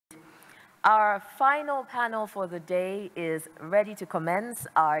Our final panel for the day is ready to commence.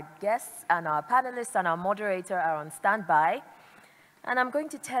 Our guests and our panelists and our moderator are on standby. And I'm going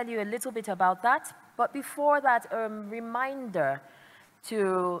to tell you a little bit about that. But before that, a reminder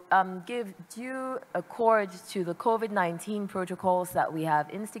to give due accord to the COVID-19 protocols that we have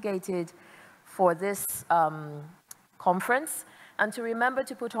instigated for this conference, and to remember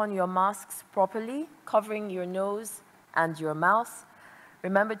to put on your masks properly, covering your nose and your mouth.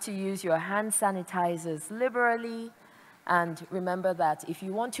 Remember to use your hand sanitizers liberally, and remember that if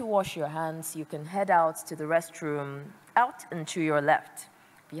you want to wash your hands, you can head out to the restroom out and to your left.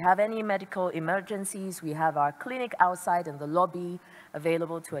 If you have any medical emergencies, we have our clinic outside in the lobby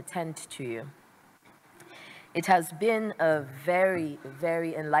available to attend to you. It has been a very,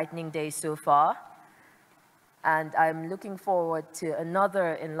 very enlightening day so far, and I'm looking forward to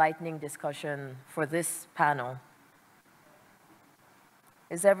another enlightening discussion for this panel.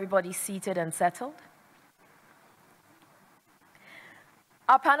 Is everybody seated and settled?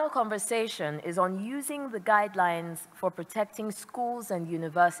 Our panel conversation is on using the guidelines for protecting schools and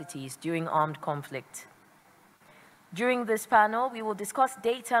universities during armed conflict. During this panel, we will discuss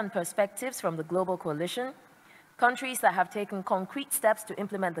data and perspectives from the Global Coalition, countries that have taken concrete steps to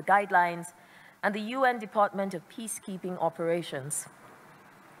implement the guidelines, and the UN Department of Peacekeeping Operations.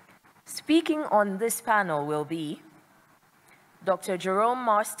 Speaking on this panel will be Dr. Jerome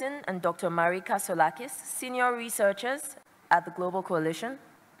Marston and Dr. Marika Tsolakis, senior researchers at the Global Coalition,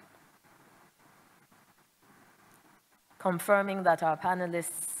 confirming that our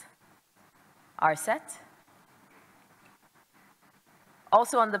panelists are set.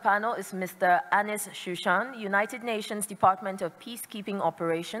 Also on the panel is Mr. Anis Shushan, United Nations Department of Peacekeeping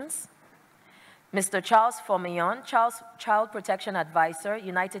Operations, Mr. Charles Fomeyon, Child Protection Advisor,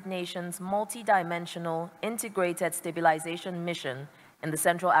 United Nations Multi-Dimensional Integrated Stabilization Mission in the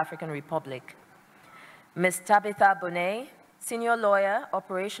Central African Republic, Ms. Tabitha Bonet, Senior Lawyer,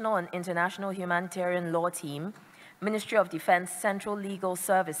 Operational and International Humanitarian Law Team, Ministry of Defense Central Legal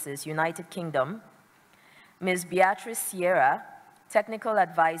Services, United Kingdom, Ms. Beatrice Sierra, Technical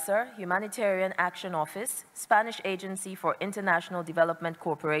Advisor, Humanitarian Action Office, Spanish Agency for International Development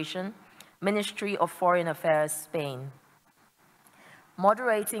Cooperation, Ministry of Foreign Affairs, Spain.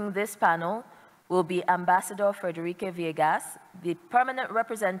 Moderating this panel will be Ambassador Federico Villegas, the permanent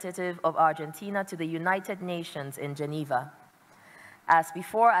representative of Argentina to the United Nations in Geneva. As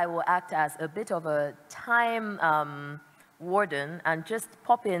before, I will act as a bit of a time warden and just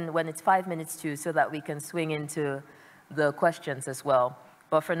pop in when it's 5 minutes to, so that we can swing into the questions as well.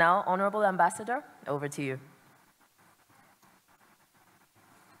 But for now, Honorable Ambassador, over to you.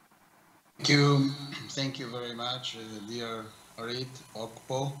 Thank you very much, dear Arit,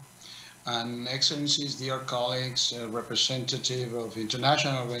 Okpo, and Excellencies, dear colleagues, representative of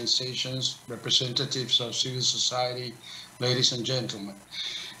international organizations, representatives of civil society, ladies and gentlemen.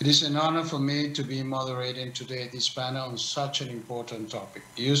 It is an honor for me to be moderating today this panel on such an important topic,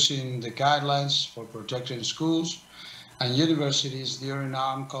 using the guidelines for protecting schools and universities during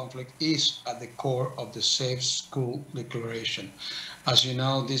armed conflict is at the core of the Safe School Declaration. As you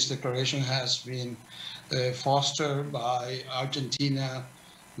know, this declaration has been fostered by Argentina,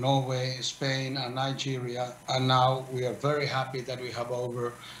 Norway, Spain, and Nigeria, and now we are very happy that we have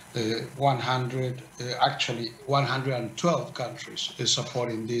over 112 countries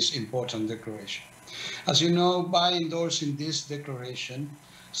supporting this important declaration. As you know, by endorsing this declaration,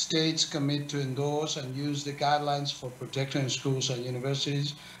 states commit to endorse and use the guidelines for protecting schools and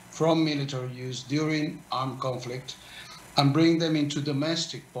universities from military use during armed conflict and bring them into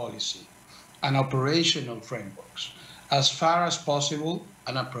domestic policy and operational frameworks as far as possible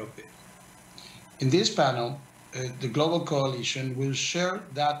and appropriate. In this panel, the Global Coalition will share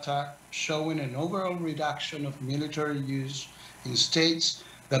data showing an overall reduction of military use in states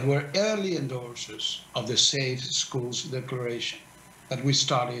that were early endorsers of the Safe Schools Declaration that we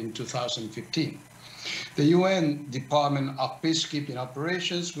started in 2015. The UN Department of Peacekeeping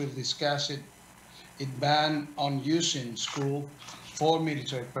Operations will discuss its ban on using school for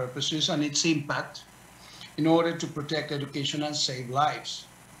military purposes and its impact in order to protect education and save lives.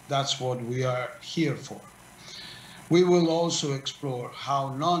 That's what we are here for. We will also explore how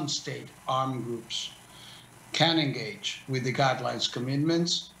non-state armed groups can engage with the guidelines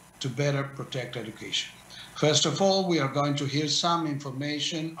commitments to better protect education. First of all, we are going to hear some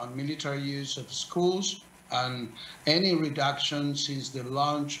information on military use of schools and any reduction since the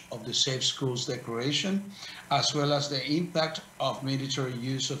launch of the Safe Schools Declaration, as well as the impact of military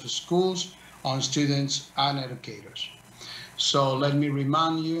use of schools on students and educators. So let me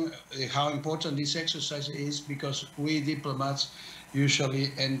remind you how important this exercise is, because we diplomats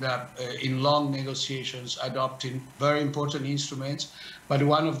usually end up in long negotiations adopting very important instruments. But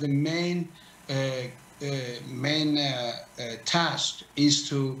one of the main tasks is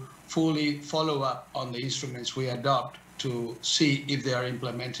to fully follow up on the instruments we adopt to see if they are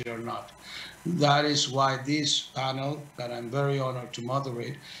implemented or not. That is why this panel, that I'm very honored to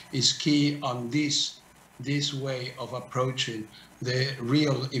moderate, is key on this way of approaching the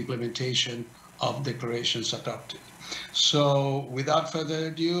real implementation of declarations adopted. So without further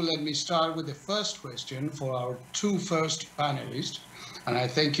ado, let me start with the first question for our two first panelists. And I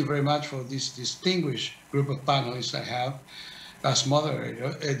thank you very much for this distinguished group of panelists I have as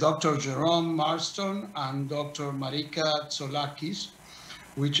moderator, Dr. Jerome Marston and Dr. Marika Tsolakis,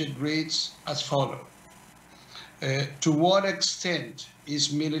 which it reads as follows. To what extent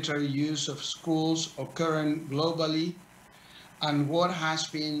is military use of schools occurring globally, and what has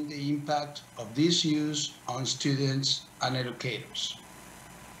been the impact of this use on students and educators?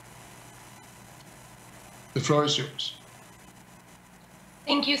 The floor is yours.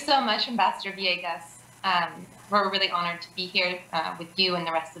 Thank you so much, Ambassador Villegas. We're really honored to be here with you and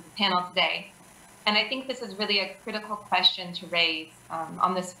the rest of the panel today. And I think this is really a critical question to raise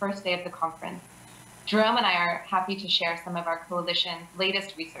on this first day of the conference. Jerome and I are happy to share some of our coalition's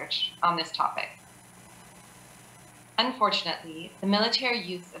latest research on this topic. Unfortunately, the military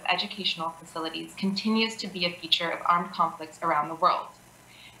use of educational facilities continues to be a feature of armed conflicts around the world.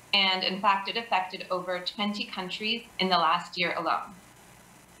 And in fact, it affected over 20 countries in the last year alone.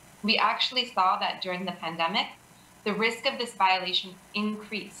 We actually saw that during the pandemic, the risk of this violation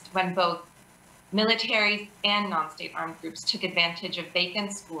increased when both militaries and non-state armed groups took advantage of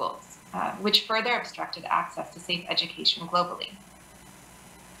vacant schools, which further obstructed access to safe education globally.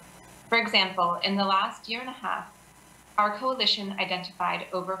 For example, in the last year and a half, our coalition identified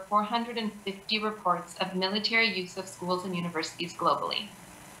over 450 reports of military use of schools and universities globally.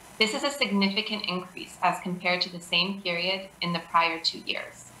 This is a significant increase as compared to the same period in the prior 2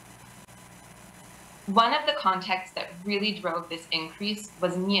 years. One of the contexts that really drove this increase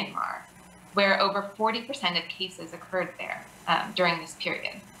was Myanmar, where over 40% of cases occurred there during this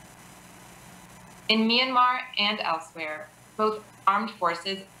period. In Myanmar and elsewhere, both armed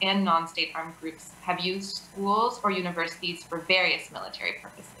forces and non-state armed groups have used schools or universities for various military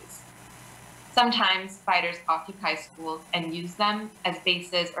purposes. Sometimes fighters occupy schools and use them as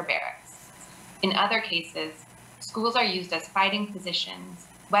bases or barracks. In other cases, schools are used as fighting positions,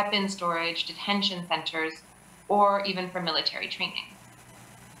 weapon storage, detention centers, or even for military training.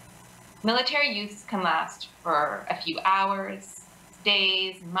 Military use can last for a few hours,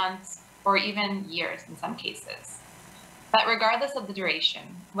 days, months, or even years in some cases. But regardless of the duration,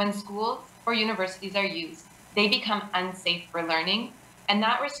 when schools or universities are used, they become unsafe for learning, and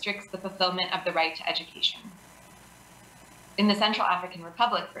that restricts the fulfillment of the right to education. In the Central African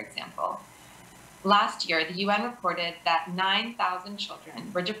Republic, for example, last year, the UN reported that 9,000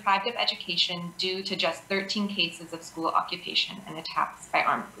 children were deprived of education due to just 13 cases of school occupation and attacks by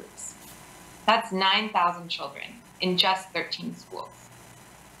armed groups. That's 9,000 children in just 13 schools.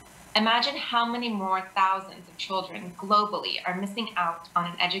 Imagine how many more thousands of children globally are missing out on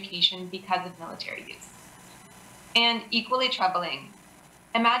an education because of military use. And equally troubling,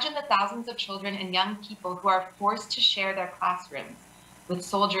 imagine the thousands of children and young people who are forced to share their classrooms with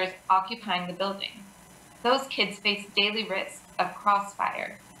soldiers occupying the building. Those kids face daily risks of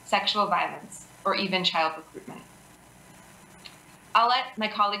crossfire, sexual violence, or even child recruitment. I'll let my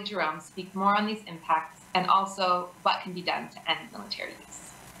colleague Jerome speak more on these impacts and also what can be done to end military use.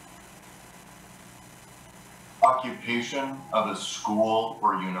 Occupation of a school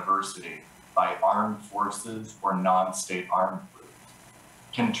or university by armed forces or non-state armed groups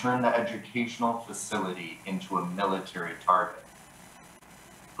can turn the educational facility into a military target,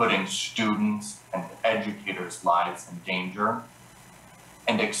 putting students and educators' lives in danger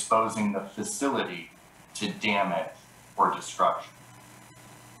and exposing the facility to damage or destruction.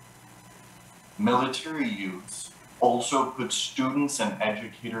 Military use also puts students and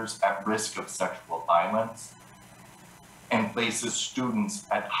educators at risk of sexual violence and places students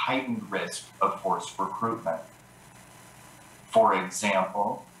at heightened risk of forced recruitment. For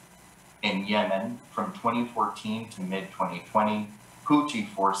example, in Yemen, from 2014 to mid-2020, Houthi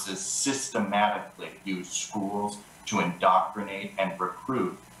forces systematically used schools to indoctrinate and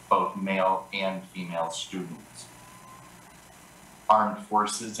recruit both male and female students. Armed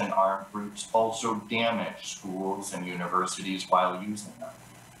forces and armed groups also damage schools and universities while using them.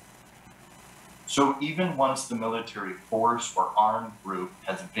 So even once the military force or armed group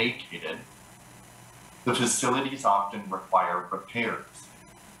has vacated, the facilities often require repairs,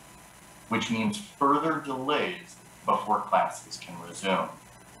 which means further delays before classes can resume.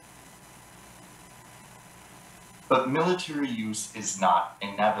 But military use is not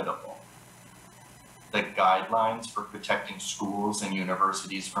inevitable. The guidelines for protecting schools and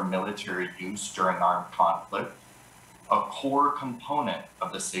universities from military use during armed conflict, a core component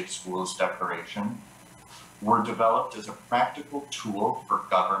of the Safe Schools Declaration, were developed as a practical tool for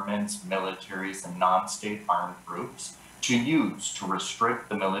governments, militaries, and non-state armed groups to use to restrict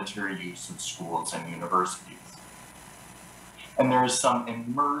the military use of schools and universities. And there is some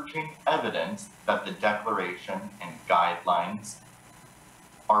emerging evidence that the declaration and guidelines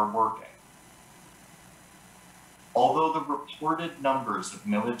are working. Although the reported numbers of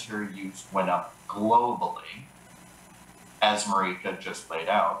military use went up globally, as Marika just laid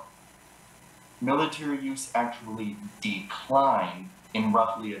out, military use actually declined in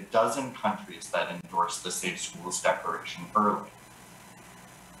roughly a dozen countries that endorsed the Safe Schools Declaration early.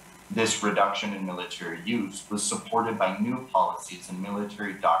 This reduction in military use was supported by new policies and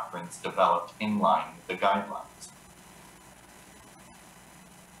military doctrines developed in line with the guidelines.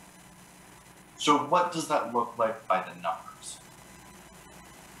 So what does that look like by the numbers?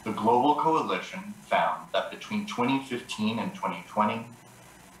 The Global Coalition found that between 2015 and 2020,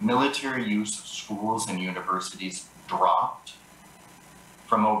 military use of schools and universities dropped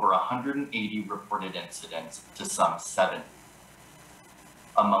from over 180 reported incidents to some 70.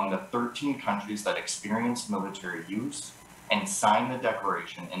 Among the 13 countries that experienced military use and signed the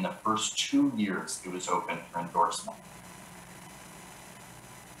declaration in the first 2 years it was open for endorsement.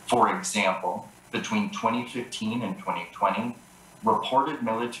 For example, between 2015 and 2020, reported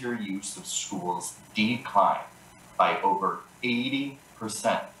military use of schools declined by over 80%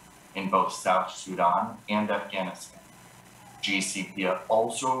 in both South Sudan and Afghanistan. GCPEA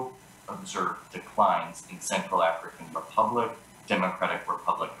also observed declines in Central African Republic, Democratic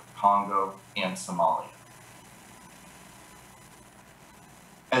Republic of Congo, and Somalia.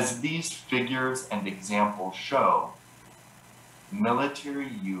 As these figures and examples show, military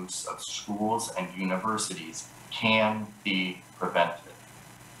use of schools and universities can be prevented.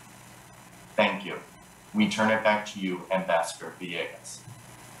 Thank you. We turn it back to you, Ambassador Villegas.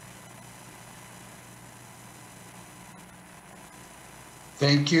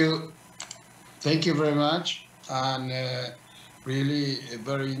 Thank you. Thank you very much. And really a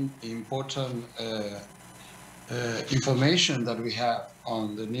very important information that we have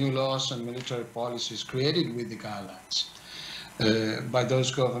on the new laws and military policies created with the guidelines by those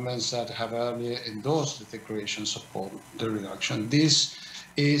governments that have earlier endorsed the declaration support the reduction. This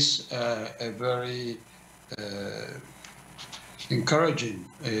is a very encouraging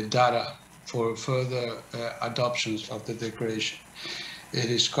data for further adoptions of the declaration. It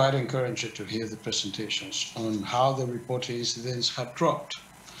is quite encouraging to hear the presentations on how the reported incidents have dropped.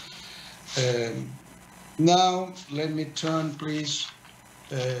 Now, let me turn, please,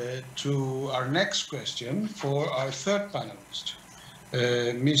 to our next question for our third panelist,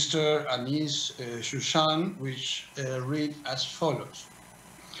 Mr. Anis Shushan, which read as follows.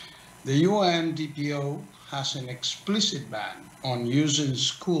 The UNDPO has an explicit ban on using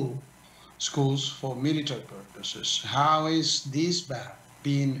schools for military purposes. How is this ban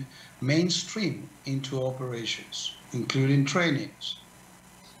being mainstreamed into operations, including trainings?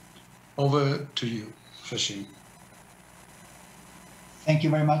 Over to you, Fashim. Thank you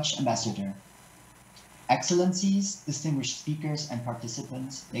very much, Ambassador. Excellencies, distinguished speakers and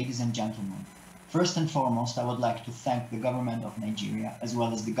participants, ladies and gentlemen. First and foremost, I would like to thank the government of Nigeria, as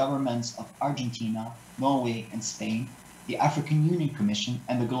well as the governments of Argentina, Norway, and Spain, the African Union Commission,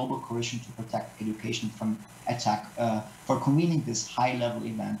 and the Global Coalition to Protect Education from Attack for convening this high-level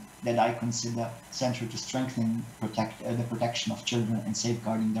event that I consider central to strengthening the protection of children and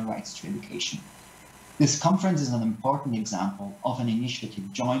safeguarding their rights to education. This conference is an important example of an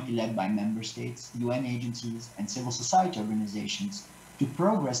initiative jointly led by member states, UN agencies, and civil society organizations to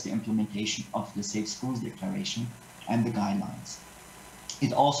progress the implementation of the Safe Schools Declaration and the guidelines.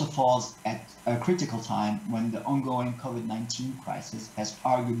 It also falls at a critical time when the ongoing COVID-19 crisis has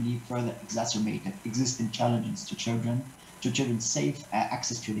arguably further exacerbated existing challenges to children's safe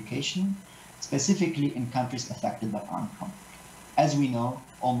access to education, specifically in countries affected by armed conflict. As we know,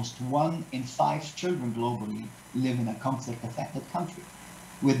 almost 1 in 5 children globally live in a conflict-affected country,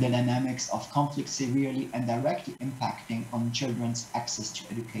 with the dynamics of conflict severely and directly impacting on children's access to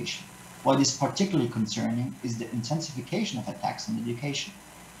education. What is particularly concerning is the intensification of attacks on education.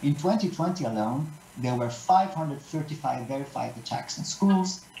 In 2020 alone, there were 535 verified attacks on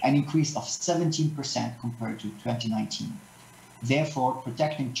schools, an increase of 17% compared to 2019. Therefore,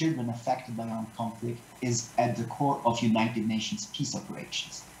 protecting children affected by armed conflict is at the core of United Nations peace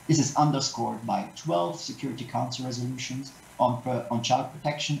operations. This is underscored by 12 Security Council resolutions on child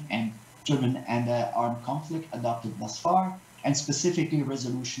protection and children and armed conflict adopted thus far, and specifically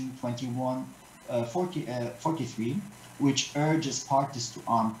Resolution 2143, which urges parties to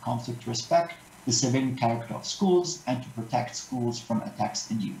armed conflict to respect the civilian character of schools and to protect schools from attacks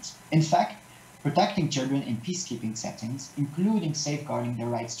and use. In fact, protecting children in peacekeeping settings, including safeguarding their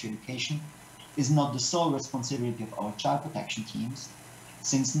rights to education, is not the sole responsibility of our child protection teams.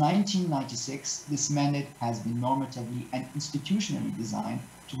 Since 1996, this mandate has been normatively and institutionally designed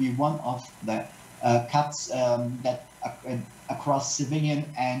to be one of the cuts that across civilian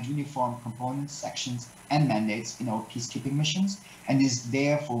and uniform components, sections, and mandates in our peacekeeping missions, and is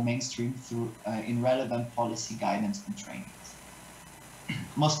therefore mainstreamed through in relevant policy guidance and trainings.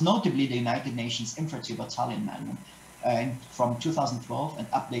 Most notably, the United Nations Infantry Battalion Manual from 2012 and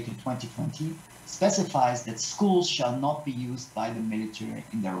updated 2020 specifies that schools shall not be used by the military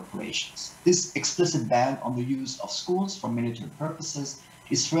in their operations. This explicit ban on the use of schools for military purposes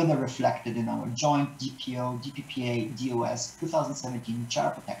is further reflected in our joint DPO, DPPA, DOS 2017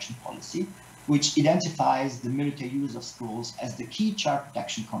 child protection policy, which identifies the military use of schools as the key child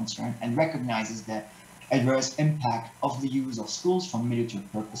protection concern and recognizes the adverse impact of the use of schools for military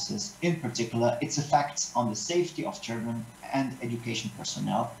purposes, in particular its effects on the safety of children and education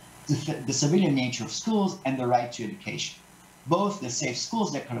personnel, the civilian nature of schools, and the right to education. Both the Safe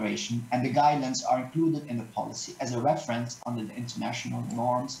Schools Declaration and the guidelines are included in the policy as a reference under the international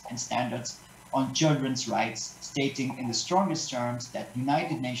norms and standards on children's rights, stating in the strongest terms that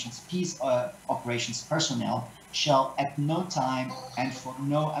United Nations peace operations personnel shall at no time and for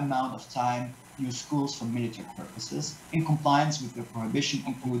no amount of time use schools for military purposes, in compliance with the prohibition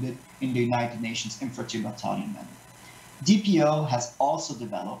included in the United Nations Infantry Battalion Manual. DPO has also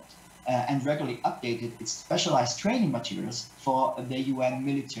developed and regularly updated its specialized training materials for the UN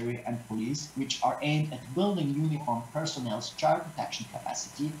military and police, which are aimed at building uniformed personnel's child protection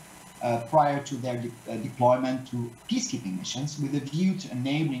capacity prior to their deployment to peacekeeping missions, with a view to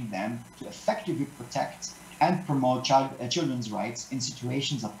enabling them to effectively protect and promote children's rights in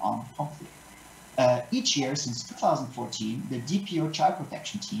situations of armed conflict. Each year since 2014, the DPO Child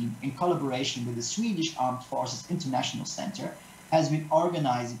Protection Team, in collaboration with the Swedish Armed Forces International Center, has been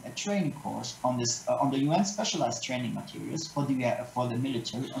organizing a training course on the UN specialized training materials for the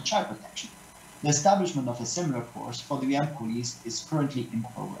military on child protection. The establishment of a similar course for the UN police is currently in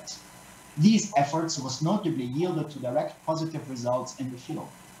progress. These efforts most notably yielded to direct positive results in the field.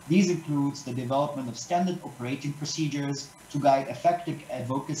 These include the development of standard operating procedures to guide effective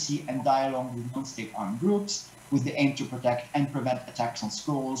advocacy and dialogue with non-state armed groups, with the aim to protect and prevent attacks on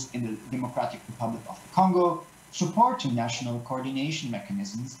schools in the Democratic Republic of the Congo, support to national coordination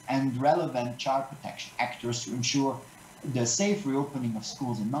mechanisms and relevant child protection actors to ensure the safe reopening of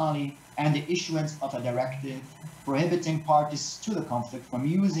schools in Mali, and the issuance of a directive prohibiting parties to the conflict from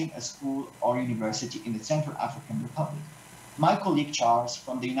using a school or university in the Central African Republic. My colleague Charles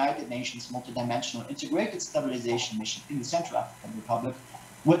from the United Nations Multidimensional Integrated Stabilization Mission in the Central African Republic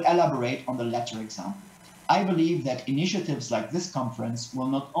will elaborate on the latter example. I believe that initiatives like this conference will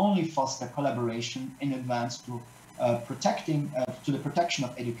not only foster collaboration in advance to the protection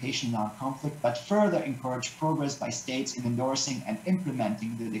of education in armed conflict, but further encourage progress by states in endorsing and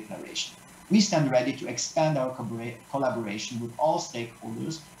implementing the declaration. We stand ready to expand our collaboration with all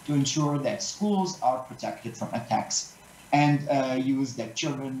stakeholders to ensure that schools are protected from attacks and use that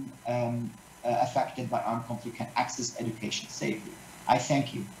children affected by armed conflict can access education safely. I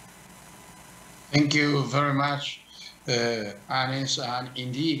thank you. Thank you very much, Anis. And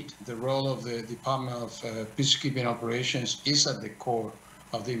indeed, the role of the Department of Peacekeeping Operations is at the core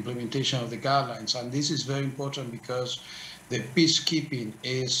of the implementation of the guidelines. And this is very important because the peacekeeping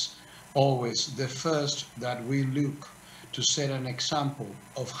is always the first that we look to set an example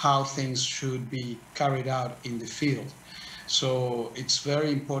of how things should be carried out in the field. So it's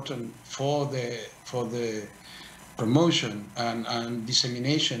very important for the promotion and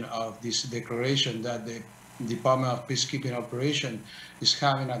dissemination of this declaration that the Department of Peacekeeping Operation is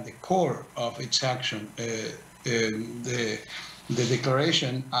having at the core of its action, the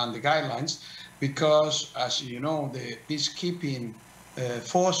declaration and the guidelines, because as you know, the peacekeeping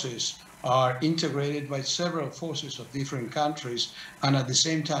forces are integrated by several forces of different countries, and at the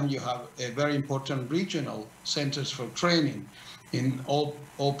same time you have a very important regional centers for training in all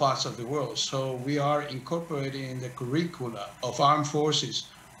parts of the world. So we are incorporating in the curricula of armed forces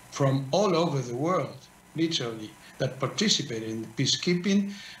from all over the world, literally, that participate in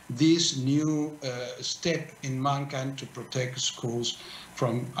peacekeeping, this new step in mankind to protect schools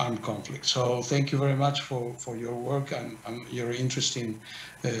from armed conflict. So thank you very much for your work and your interesting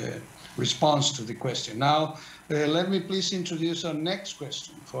response to the question. Now, let me please introduce our next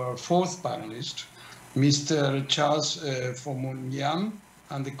question for our fourth panelist, Mr. Charles Fomunian,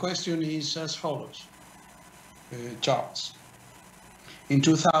 and the question is as follows. Charles. In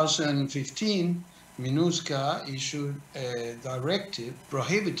 2015, MINUSCA issued a directive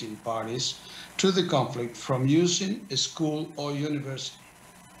prohibiting parties to the conflict from using a school or university.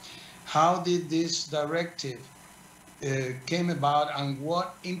 How did this directive came about, and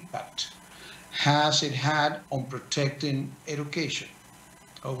what impact has it had on protecting education?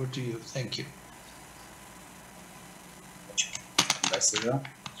 Over to you. Thank you. Ambassador,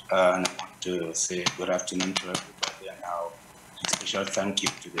 and I want to say good afternoon to everybody, and now a special thank you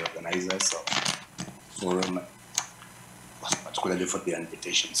to the organizers of the forum, particularly for the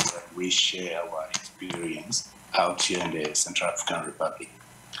invitation, so that we share our experience out here in the Central African Republic.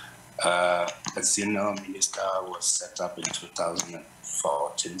 As you know, MINUSCA was set up in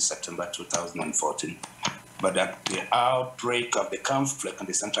 2014, September 2014. But at the outbreak of the conflict in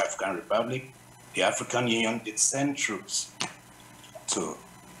the Central African Republic, the African Union did send troops to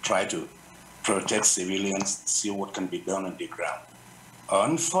try to protect civilians, see what can be done on the ground.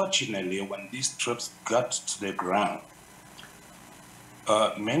 Unfortunately, when these troops got to the ground,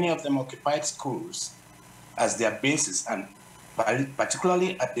 many of them occupied schools as their bases, and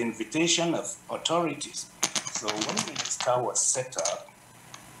particularly at the invitation of authorities. So when MINUSCA was set up,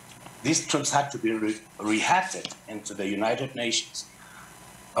 these troops had to be rehatted into the United Nations.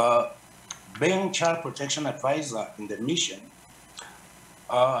 Being child protection advisor in the mission,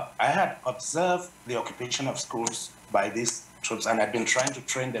 I had observed the occupation of schools by these troops, and I'd been trying to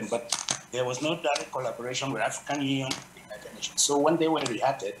train them, but there was no direct collaboration with African Union and the United Nations. So when they were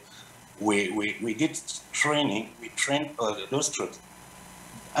rehatted, we did training, we trained those troops.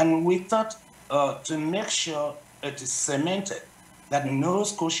 And we thought to make sure it is cemented that no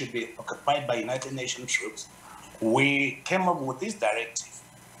school should be occupied by United Nations troops, we came up with this directive,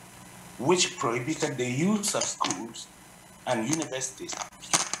 which prohibited the use of schools and universities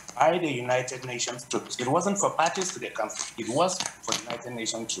by the United Nations troops. It wasn't for parties to the conflict, it was for United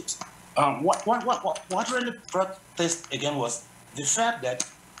Nations troops. What really brought this again was the fact that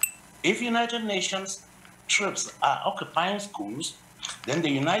if United Nations troops are occupying schools, then the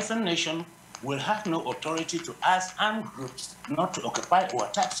United Nations will have no authority to ask armed groups not to occupy or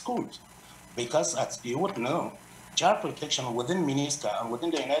attack schools. Because as you would know, child protection within MINUSCA and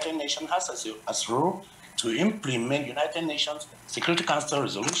within the United Nations has as role to implement United Nations Security Council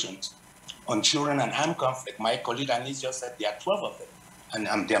resolutions on children and armed conflict. My colleague Anis just said there are 12 of them.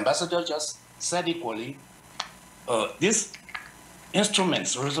 And the ambassador just said equally, these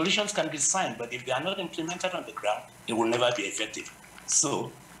instruments, resolutions can be signed, but if they are not implemented on the ground, it will never be effective.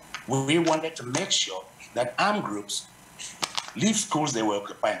 So we wanted to make sure that armed groups leave schools they were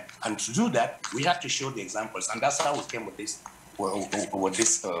occupying. And to do that, we had to show the examples. And that's how we came with this directive.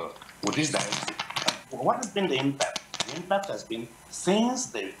 What has been the impact? The impact has been, since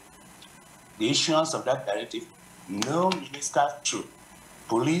the issuance of that directive, no MINUSCA troop,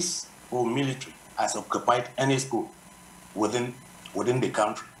 police or military has occupied any school within the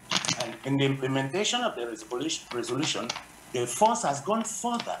country. And in the implementation of the resolution, the force has gone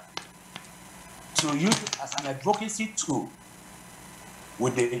further to use it as an advocacy tool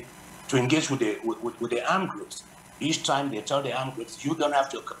to engage with the armed groups. Each time they tell the armed groups, you don't have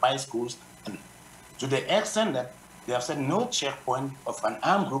to occupy schools, and to the extent that they have said no checkpoint of an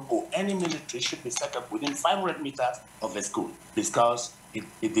armed group or any military should be set up within 500 meters of a school, because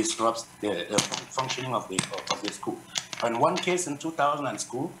it disrupts the functioning of the school. In one case in 2000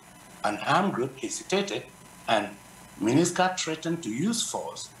 school, an armed group hesitated, and MINUSCA threatened to use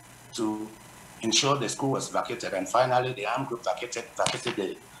force to ensure the school was vacated, and finally the armed group vacated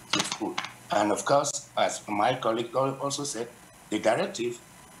the school. And of course, as my colleague also said, the directive,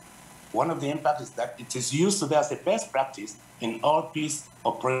 one of the impacts is that it is used today as a best practice in all peace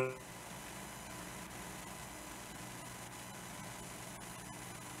operations.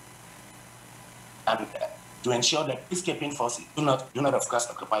 And to ensure that peacekeeping forces do not of course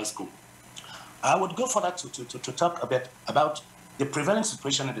occupy school. I would go further to talk a bit about the prevailing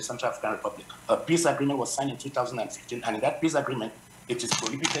situation in the Central African Republic. A peace agreement was signed in 2015, and in that peace agreement, it is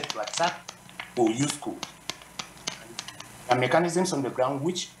prohibited to attack or use schools. There are mechanisms on the ground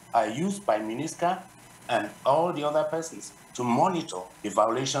which are used by MINUSCA and all the other persons to monitor the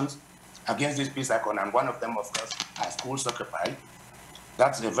violations against this peace accord, and one of them, of course, are schools occupied.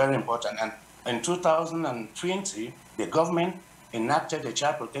 That's very important. And in 2020, the government enacted the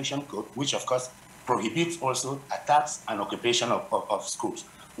Child Protection Code, which of course prohibits also attacks and occupation of schools.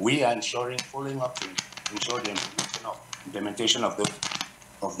 We are ensuring, following up to ensure the implementation of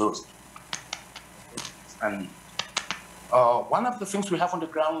those. And one of the things we have on the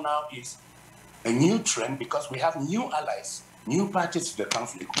ground now is a new trend, because we have new allies, new parties to the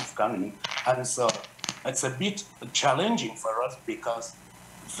conflict who've come in, and so it's a bit challenging for us because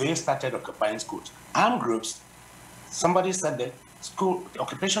they started occupying schools. Armed groups, somebody said that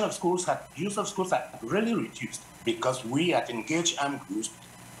occupation of schools use of schools had really reduced because we had engaged armed groups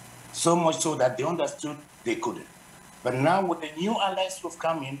so much so that they understood they couldn't. But now with the new allies who've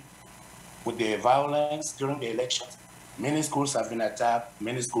come in, with the violence during the elections, many schools have been attacked,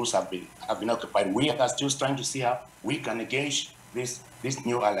 many schools have been occupied. We are still trying to see how we can engage these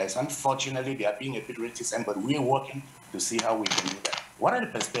new allies. Unfortunately, they are being a bit reticent, but we are working to see how we can do that. What are the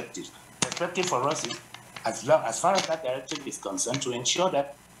perspectives? Perspective for us is, as far as that directive is concerned, to ensure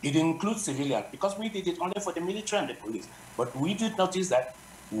that it includes civilians, because we did it only for the military and the police. But we did notice that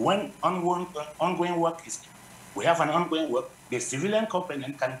when ongoing work is, we have an ongoing work, the civilian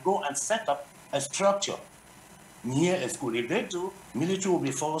component can go and set up a structure near a school. If they do, military will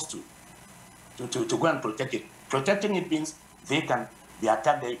be forced to go and protect it. Protecting it means they can be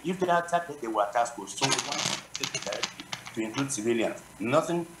attacked. If they are attacked, they will attack schools. So we want to take it directly to include civilians.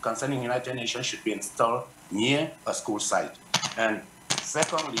 Nothing concerning United Nations should be installed near a school site. And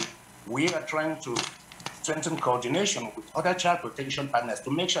secondly, we are trying to strengthen coordination with other child protection partners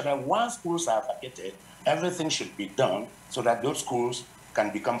to make sure that once schools are vacated, everything should be done so that those schools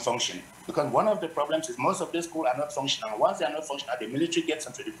can become functioning. Because one of the problems is most of these schools are not functional. Once they are not functional, the military gets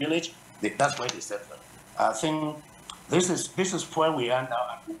into the village, that's where they settle. I think this is where we are now,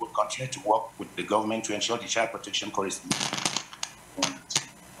 and we will continue to work with the government to ensure the child protection corridors.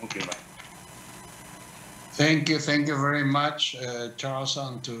 Thank you. Thank you very much, Charles,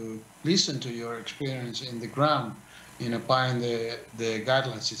 and to listen to your experience in the ground in applying the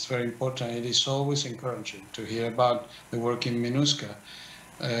guidelines. It's very important. It is always encouraging to hear about the work in MINUSCA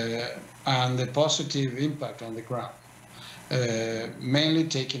and the positive impact on the ground. Mainly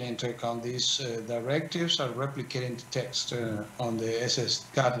taking into account these directives and replicating the text on the SS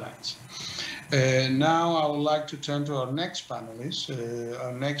guidelines. Now I would like to turn to our next panelist.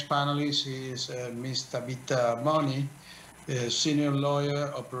 Our next panelist is Ms. Tabitha Moni, Senior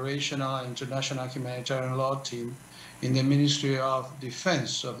Lawyer, Operational and International Humanitarian Law Team in the Ministry of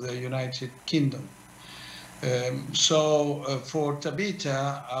Defense of the United Kingdom. For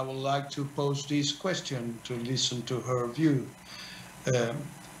Tabitha, I would like to pose this question to listen to her view.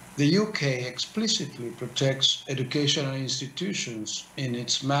 The UK explicitly protects educational institutions in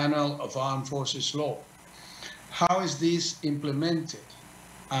its Manual of Armed Forces Law. How is this implemented?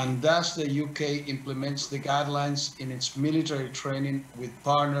 And does the UK implement the guidelines in its military training with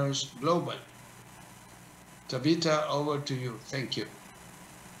partners globally? Tabitha, over to you. Thank you.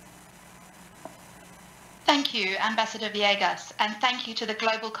 Thank you, Ambassador Villegas, and thank you to the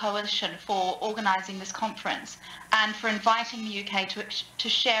Global Coalition for organising this conference and for inviting the UK to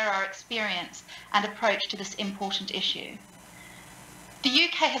share our experience and approach to this important issue. The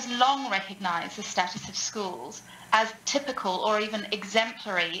UK has long recognised the status of schools as typical or even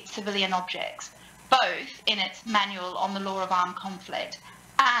exemplary civilian objects, both in its Manual on the Law of Armed Conflict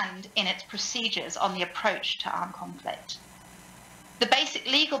and in its procedures on the approach to armed conflict. The basic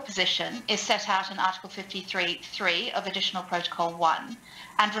legal position is set out in Article 53.3 of Additional Protocol 1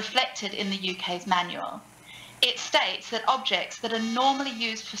 and reflected in the UK's manual. It states that objects that are normally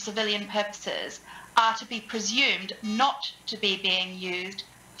used for civilian purposes are to be presumed not to be used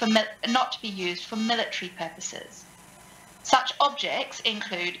for military purposes. Such objects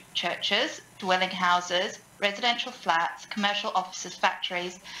include churches, dwelling houses, residential flats, commercial offices,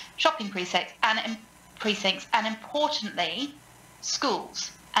 factories, shopping precincts, and importantly,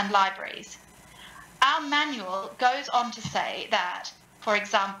 schools and libraries. Our manual goes on to say that, for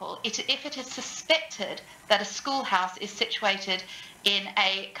example, if it is suspected that a schoolhouse is situated in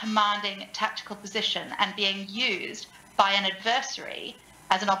a commanding tactical position and being used by an adversary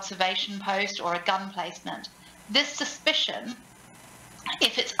as an observation post or a gun placement, this suspicion,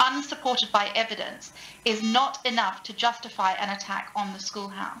 if it's unsupported by evidence, is not enough to justify an attack on the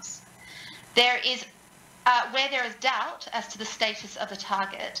schoolhouse. Where there is doubt as to the status of the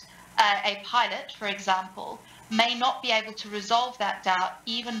target, a pilot, for example, may not be able to resolve that doubt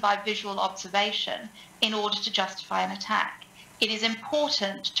even by visual observation in order to justify an attack. It is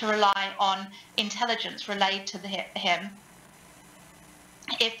important to rely on intelligence relayed to him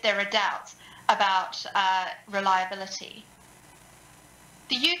if there are doubts about reliability.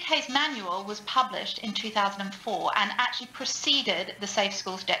 The UK's manual was published in 2004 and actually preceded the Safe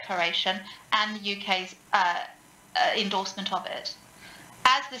Schools Declaration and the UK's endorsement of it.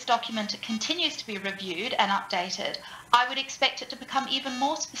 As this document continues to be reviewed and updated, I would expect it to become even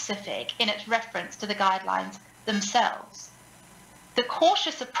more specific in its reference to the guidelines themselves. The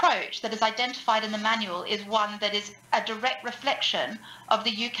cautious approach that is identified in the manual is one that is a direct reflection of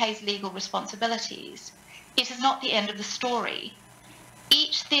the UK's legal responsibilities. It is not the end of the story.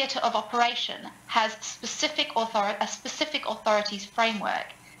 Each theatre of operation has a specific authorities framework,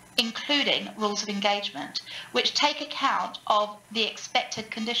 including rules of engagement, which take account of the expected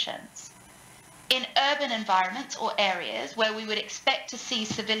conditions. In urban environments or areas where we would expect to see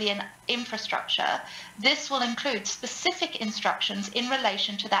civilian infrastructure, this will include specific instructions in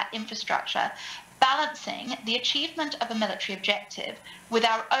relation to that infrastructure, balancing the achievement of a military objective with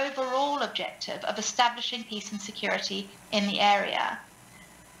our overall objective of establishing peace and security in the area.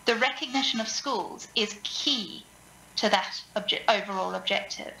 The recognition of schools is key to that overall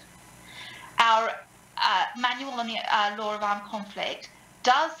objective. Our manual on the law of armed conflict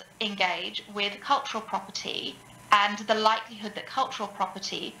does engage with cultural property and the likelihood that cultural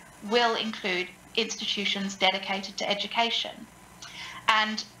property will include institutions dedicated to education.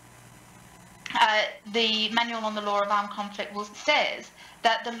 And the manual on the law of armed conflict says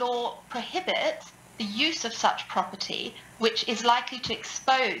that the law prohibits the use of such property which is likely to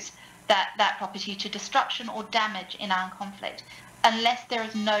expose that property to destruction or damage in armed conflict, unless there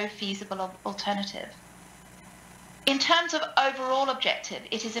is no feasible alternative. In terms of overall objective,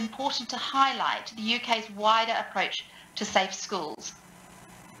 it is important to highlight the UK's wider approach to safe schools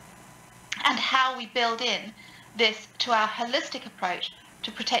and how we build in this to our holistic approach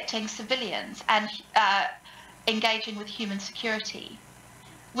to protecting civilians and engaging with human security.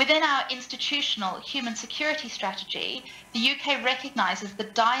 Within our institutional human security strategy, the UK recognises the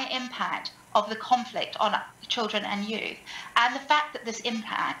dire impact of the conflict on children and youth, and the fact that this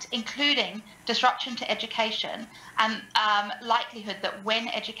impact, including disruption to education and likelihood that when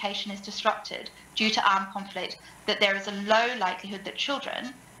education is disrupted due to armed conflict, that there is a low likelihood that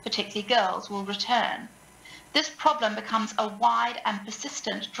children, particularly girls, will return. This problem becomes a wide and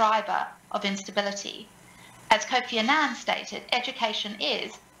persistent driver of instability. As Kofi Annan stated, education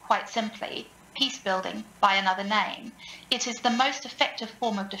is, quite simply, peace building by another name. It is the most effective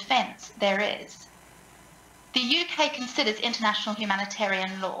form of defence there is. The UK considers international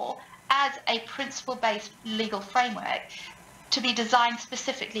humanitarian law as a principle-based legal framework to be designed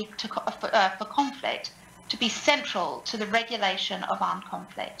specifically for conflict, to be central to the regulation of armed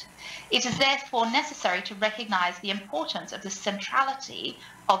conflict. It is therefore necessary to recognise the importance of the centrality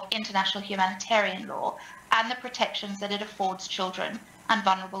of international humanitarian law and the protections that it affords children and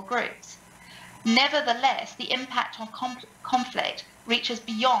vulnerable groups. Nevertheless, the impact on conflict reaches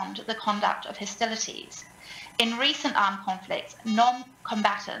beyond the conduct of hostilities. In recent armed conflicts,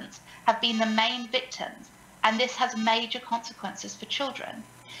 non-combatants have been the main victims, and this has major consequences for children.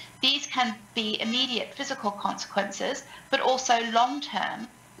 These can be immediate physical consequences, but also long-term,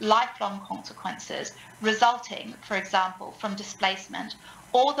 lifelong consequences resulting, for example, from displacement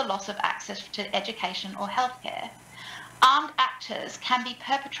or the loss of access to education or healthcare. Armed actors can be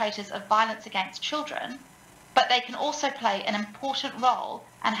perpetrators of violence against children, but they can also play an important role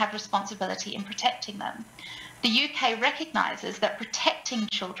and have responsibility in protecting them. The UK recognises that protecting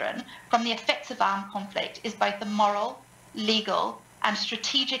children from the effects of armed conflict is both a moral, legal, and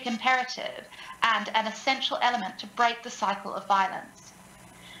strategic imperative and an essential element to break the cycle of violence.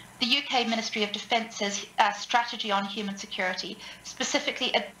 The UK Ministry of Defence's strategy on human security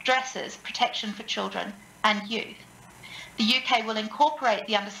specifically addresses protection for children and youth. The UK will incorporate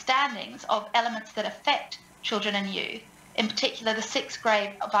the understandings of elements that affect children and youth, in particular the 6 grave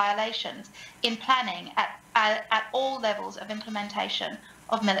violations, in planning at all levels of implementation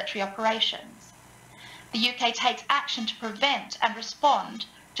of military operations. The UK takes action to prevent and respond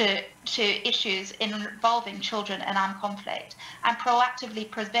to issues involving children and armed conflict and proactively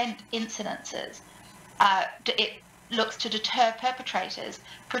prevent incidences. It looks to deter perpetrators,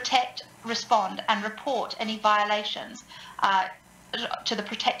 protect, respond and report any violations to the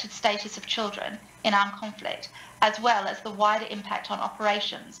protected status of children in armed conflict, as well as the wider impact on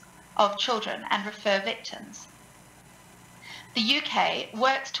operations of children and refer victims. The UK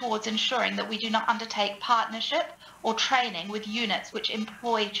works towards ensuring that we do not undertake partnership or training with units which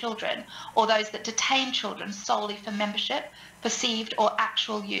employ children or those that detain children solely for membership, perceived or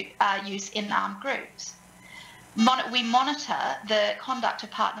actual use in armed groups. We monitor the conduct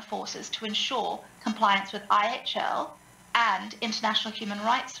of partner forces to ensure compliance with IHL, and international human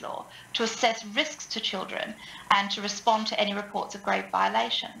rights law to assess risks to children and to respond to any reports of grave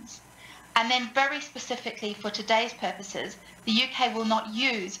violations. And then very specifically for today's purposes, the UK will not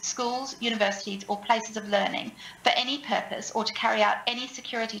use schools, universities or places of learning for any purpose or to carry out any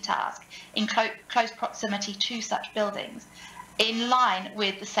security task in close proximity to such buildings, in line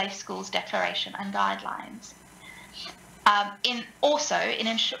with the Safe Schools Declaration and guidelines.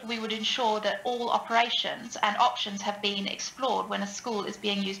 We would ensure that all operations and options have been explored when a school is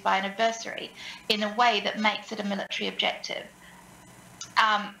being used by an adversary in a way that makes it a military objective.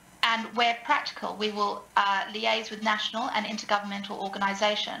 And where practical, we will liaise with national and intergovernmental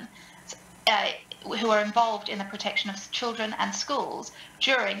organisations who are involved in the protection of children and schools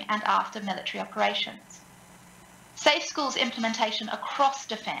during and after military operations. Safe schools implementation across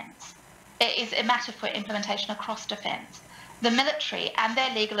defence. It is a matter for implementation across defence. The military and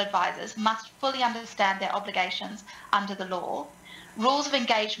their legal advisors must fully understand their obligations under the law. Rules of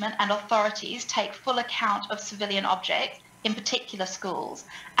engagement and authorities take full account of civilian objects, in particular schools,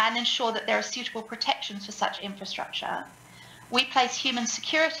 and ensure that there are suitable protections for such infrastructure. We place human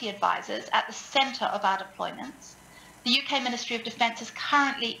security advisors at the centre of our deployments. The UK Ministry of Defence is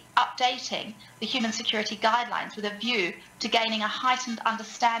currently updating the human security guidelines with a view to gaining a heightened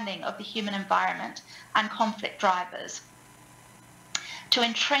understanding of the human environment and conflict drivers, to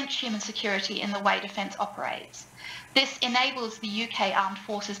entrench human security in the way defence operates. This enables the UK Armed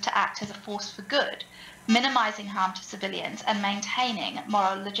Forces to act as a force for good, minimising harm to civilians and maintaining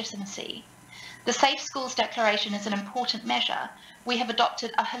moral legitimacy. The Safe Schools Declaration is an important measure. We have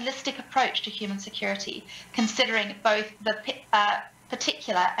adopted a holistic approach to human security, considering both the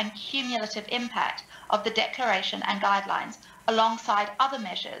particular and cumulative impact of the declaration and guidelines, alongside other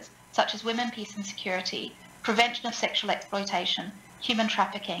measures such as women, peace and security, prevention of sexual exploitation, human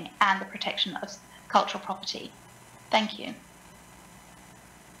trafficking, and the protection of cultural property. Thank you.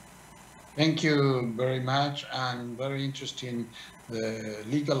 Thank you very much, and very interesting the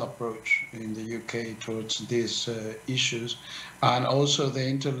legal approach in the UK towards these issues, and also the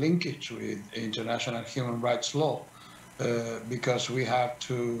interlinkage with international human rights law, because we have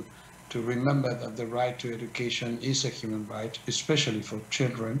to remember that the right to education is a human right, especially for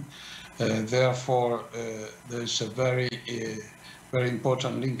children. Therefore, there's a very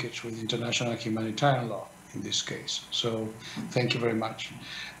important linkage with international humanitarian law in this case. So thank you very much.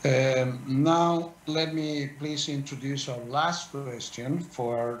 Now, let me please introduce our last question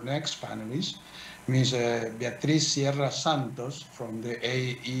for our next panelist, Ms. Beatriz Sierra Santos from the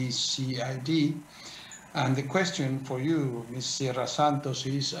AECID. And the question for you, Ms. Sierra Santos,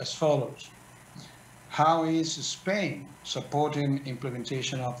 is as follows. How is Spain supporting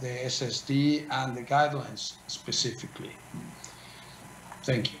implementation of the SSD and the guidelines specifically?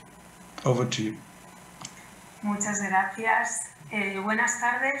 Thank you. Over to you. Muchas gracias. Buenas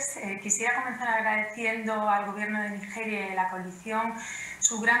tardes. Quisiera comenzar agradeciendo al Gobierno de Nigeria y a la coalición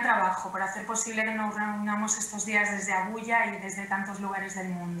su gran trabajo por hacer posible que nos reunamos estos días desde Abuja y desde tantos lugares del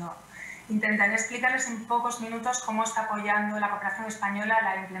mundo. Intentaré explicarles en pocos minutos cómo está apoyando la cooperación española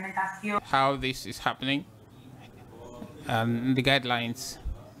la implementación. How this is happening and the guidelines.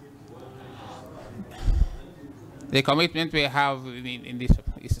 The commitment we have in this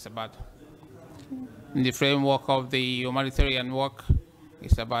is about in the framework of the humanitarian work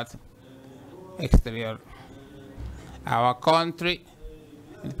is about exterior. Our country,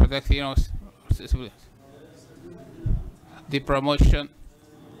 the protection of civilians, the promotion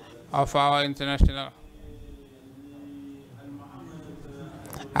of our international,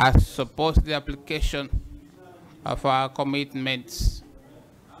 as supposed the application of our commitments,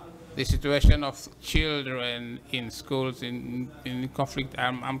 the situation of children in schools in conflict,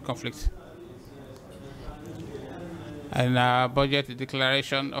 armed conflicts, and our budget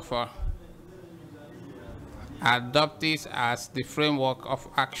declaration of our adoptees as the framework of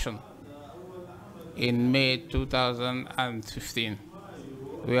action in May 2015.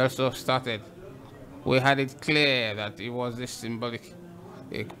 We also started. We had it clear that it was a symbolic,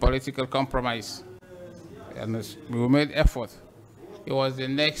 a political compromise, and we made effort. It was the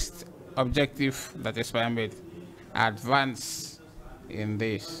next objective that Spain made, advance in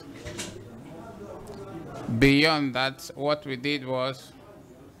this. Beyond that, what we did was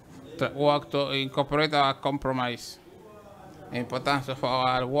to work to incorporate our compromise, the importance of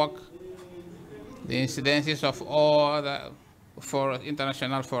our work, the incidences of all the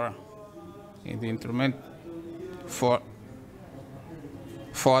international fora in the instrument. For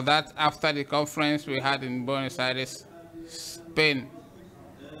that, after the conference we had in Buenos Aires, Spain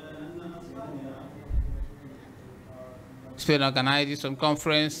organized some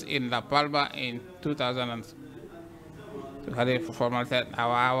conference in La Palma in 2000. We had a formal test.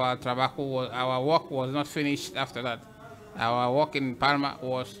 Our work was not finished after that. Our work in Palma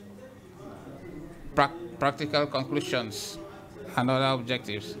was practical conclusions and other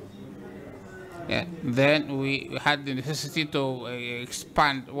objectives. Yeah. Then we had the necessity to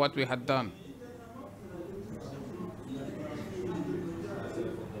expand what we had done.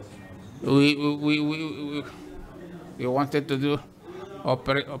 We wanted to do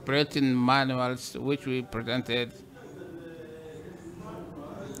operating manuals, which we presented.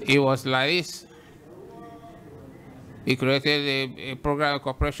 It was like this. We created a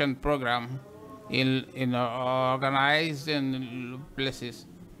cooperation program in organized in places.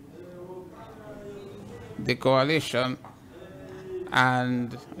 The coalition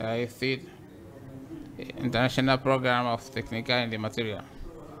and I think international program of technical and the material.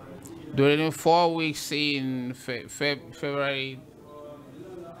 During 4 weeks in February,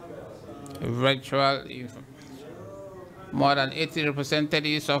 virtual, more than 80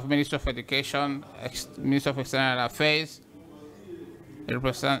 representatives of Ministry of Education, Ministry of External Affairs,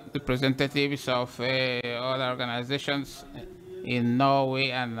 representatives of other organizations in Norway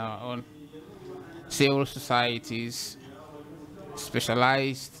and on civil societies,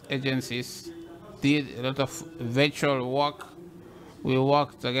 specialized agencies, did a lot of virtual work. We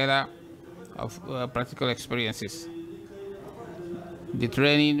worked together of practical experiences. The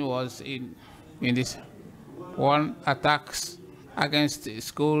training was in this one, attacks against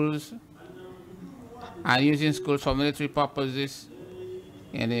schools and using schools for military purposes,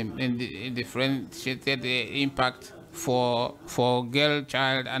 and in differentiated the impact for girl,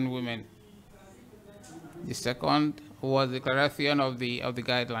 child, and women. The second was the declaration of the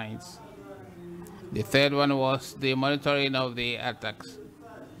guidelines. The third one was the monitoring of the attacks,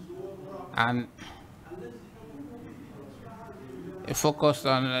 and it focused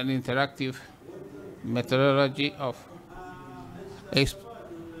on an interactive methodology of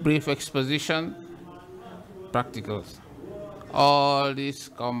brief exposition, practicals. All this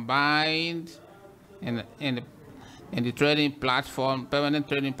combined in the training platform, permanent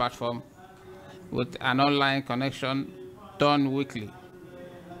training platform, with an online connection done weekly.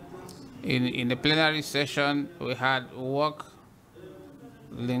 In the plenary session, we had work,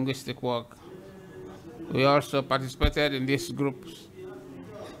 linguistic work. We also participated in these groups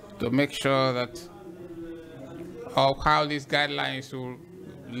to make sure that how these guidelines will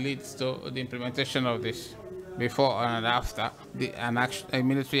lead to the implementation of this before and after a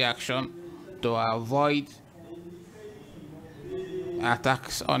military action to avoid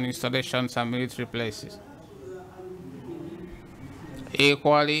attacks on installations and military places.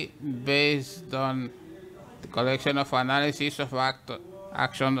 Equally, based on the collection of analysis of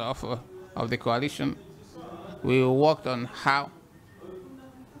action of the coalition, we worked on how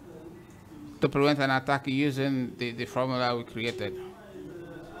to prevent an attack using the formula we created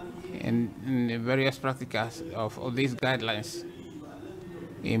in the various practicas of these guidelines.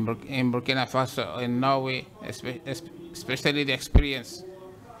 In Burkina Faso, in Norway, especially the experience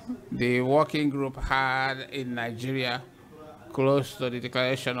the working group had in Nigeria, close to the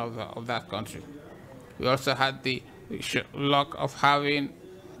declaration of that country. We also had the luck of having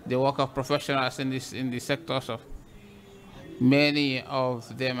the work of professionals in the sectors of many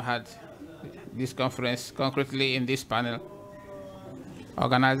of them had this conference concretely in this panel.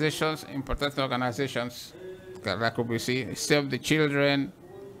 Organizations, important organizations that could be seen, Save the Children,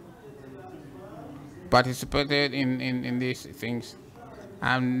 participated in these things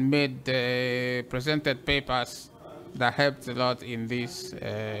and made presented papers that helped a lot in these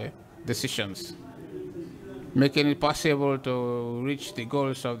decisions, making it possible to reach the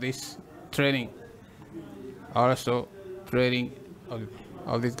goals of this training, also training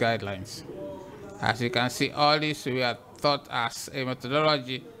of these guidelines. As you can see, all this we are thought as a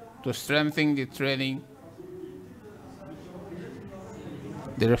methodology to strengthen the training,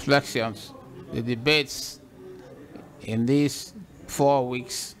 the reflections, the debates in these 4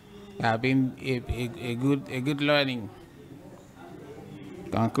 weeks have been a good learning.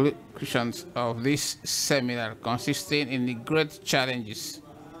 Conclusions of this seminar consisting in the great challenges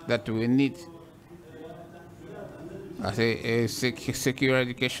that we need as a secure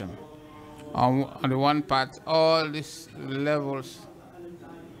education. On the one part, all these levels,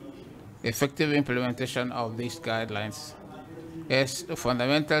 effective implementation of these guidelines is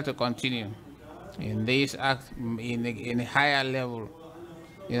fundamental to continue in this act in a higher level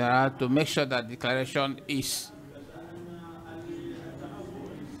in order to make sure that declaration is,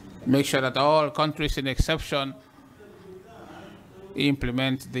 make sure that all countries in exception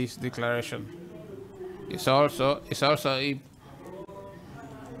implement this declaration. It's also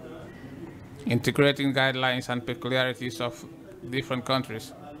integrating guidelines and peculiarities of different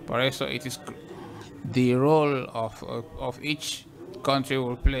countries. Por eso, it is the role of each country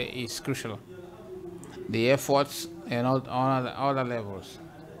will play is crucial. The efforts and on other levels.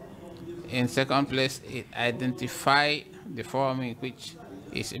 In second place, it identify the form in which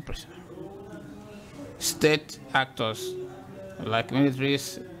is impressive. State actors like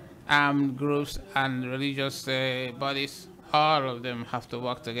militaries, armed groups, and religious bodies, all of them have to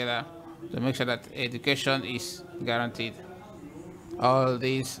work together to make sure that education is guaranteed. All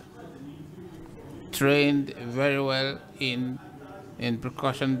these trained very well in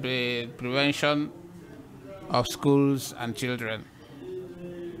prevention of schools and children.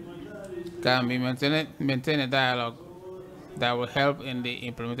 Can be maintain a dialogue that will help in the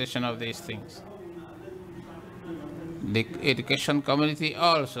implementation of these things. The education community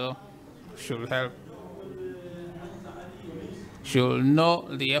also should help, should know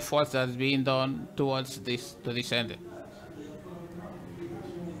the efforts that's being done towards this, to this end.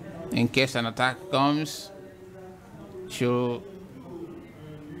 In case an attack comes,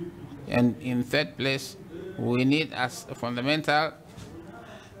 and in third place, we need as a fundamental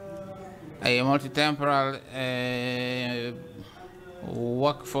a multi-temporal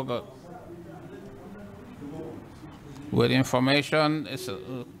work for God with information,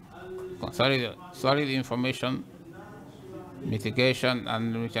 solid information, mitigation,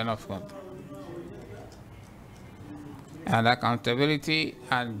 and return of control, and accountability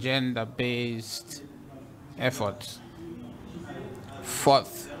and gender-based efforts.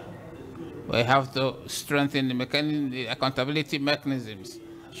 Fourth, we have to strengthen the accountability mechanisms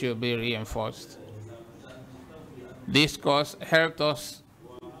should be reinforced. This course helped us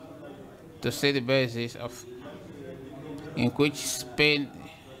to see the basis of in which Spain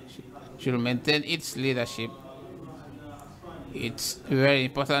should maintain its leadership. It's very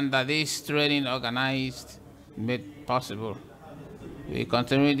important that this training organized made possible. We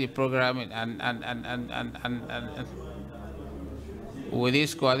continue the program and with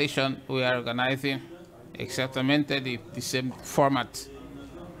this coalition we are organizing exactamente the same format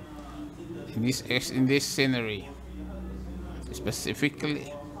in this scenery.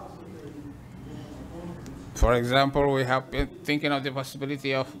 Specifically, for example, we have been thinking of the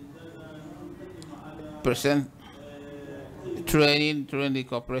possibility of training during the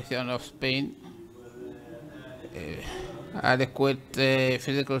cooperation of Spain, adequate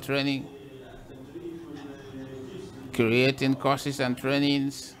physical training, creating courses and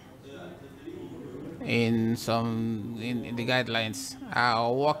trainings in the guidelines.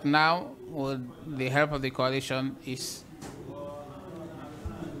 Our work now, with the help of the coalition, is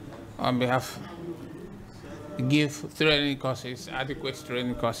on behalf give training courses, adequate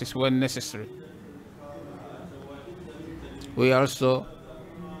training courses when necessary. We also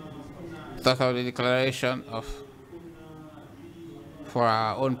thought of the declaration through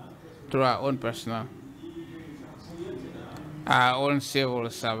our own personnel. Our own civil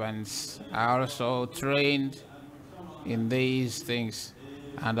servants are also trained in these things,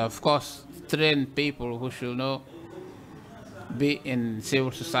 and of course trained people who should know be in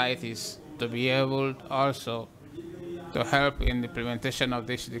civil societies to be able also to help in the implementation of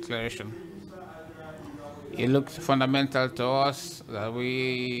this declaration. It looks fundamental to us that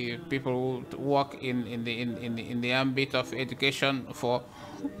people who work in the ambit of education for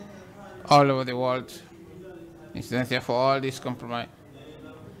all over the world, incidentally for all this compromise,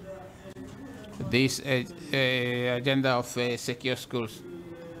 this agenda of secure schools.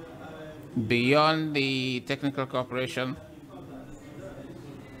 Beyond the technical cooperation,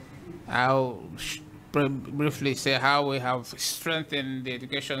 I'll briefly say how we have strengthened the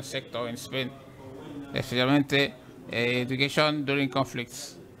education sector in Spain, especially education during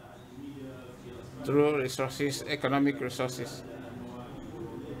conflicts, through resources, economic resources,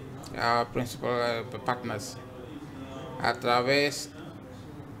 our principal partners, a través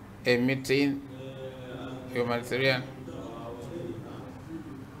a meeting humanitarian.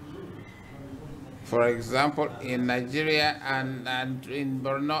 For example, in Nigeria and in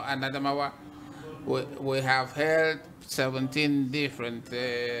Borno and Adamawa, we have held 17 different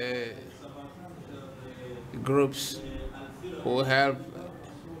groups who help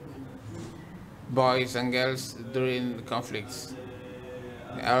boys and girls during conflicts.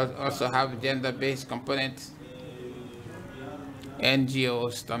 They also have gender-based components.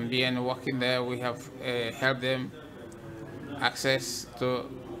 NGOs también working there, we have helped them access to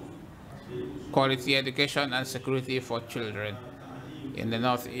quality education and security for children in the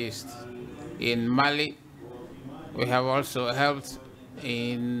Northeast. In Mali, we have also helped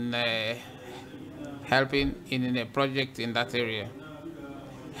in helping in a project in that area,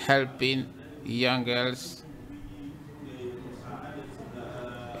 helping young girls,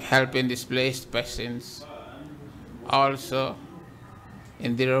 helping displaced persons. Also,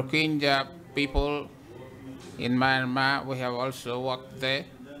 in the Rohingya people in Myanmar, we have also worked there.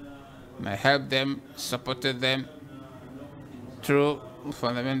 I helped them, supported them through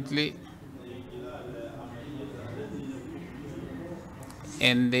fundamentally.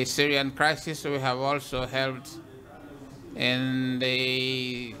 In the Syrian crisis, we have also helped in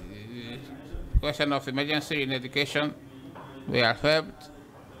the question of emergency in education. We have helped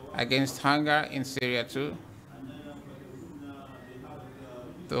against hunger in Syria too,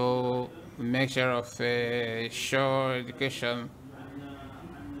 to make sure of sure education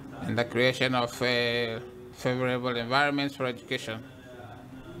and the creation of favorable environments for education.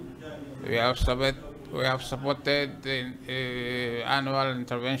 We have supported the annual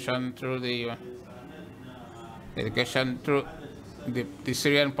intervention through the education through the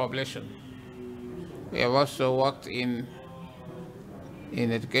Syrian population. We have also worked in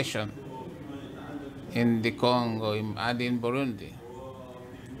education in the Congo and in Burundi.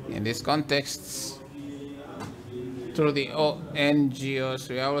 In these contexts, through the NGOs,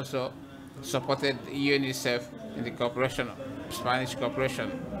 we also supported UNICEF in the cooperation, Spanish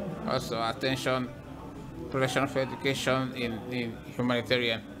cooperation, also attention, protection for education in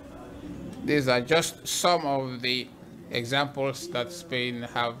humanitarian. These are just some of the examples that Spain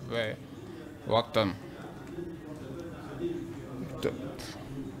have worked on.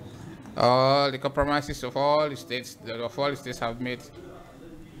 All the compromises of all the states have made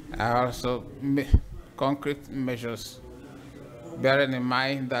are also concrete measures, bearing in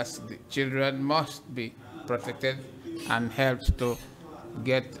mind that the children must be protected and helped to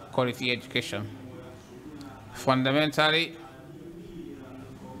get quality education. Fundamentally,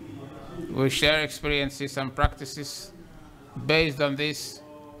 we share experiences and practices. Based on this,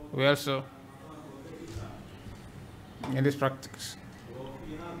 we also, in this practice,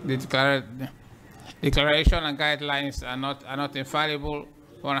 the declaration and guidelines are not infallible.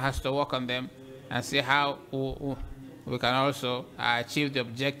 One has to work on them and see how we can also achieve the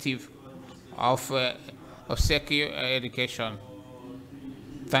objective of secure education.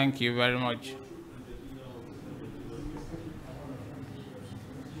 Thank you very much.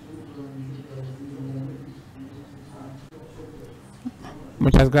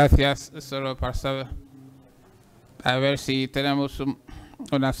 Muchas gracias, solo para saber. A ver si tenemos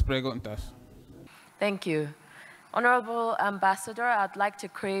unas preguntas. Thank you. Honorable Ambassador, I'd like to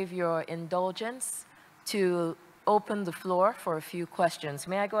crave your indulgence to open the floor for a few questions.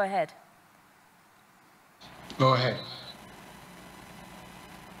 May I go ahead? Go ahead.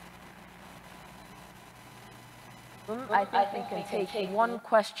 I think we can take one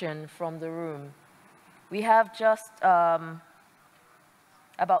question from the room. We have just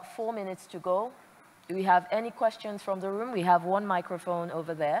about 4 minutes to go. Do we have any questions from the room? We have one microphone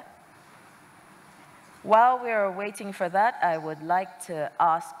over there. While we are waiting for that, I would like to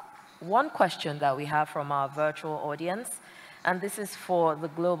ask one question that we have from our virtual audience, and this is for the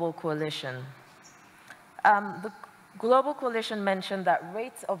Global Coalition. The Global Coalition mentioned that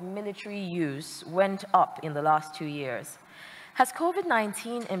rates of military use went up in the last 2 years. Has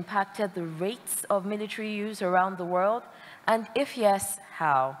COVID-19 impacted the rates of military use around the world? And if yes,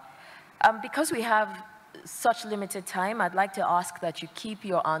 how? Because we have such limited time, I'd like to ask that you keep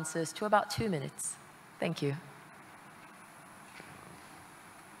your answers to about 2 minutes. Thank you.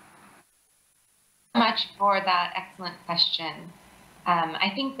 Much for that excellent question.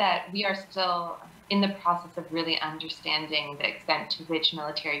 I think that we are still in the process of really understanding the extent to which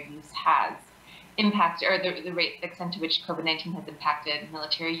military use has impacted, or the extent to which COVID-19 has impacted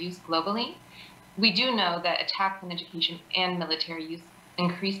military use globally. We do know that attacks on education and military use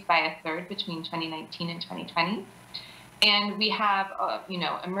increased by 1/3 between 2019 and 2020. And we have,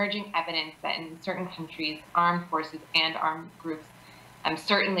 emerging evidence that in certain countries, armed forces and armed groups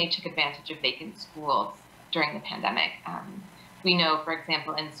certainly took advantage of vacant schools during the pandemic. We know, for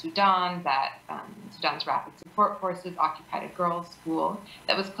example, in Sudan that Sudan's Rapid Support Forces occupied a girls' school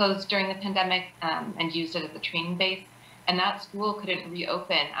that was closed during the pandemic and used it as a training base. And that school couldn't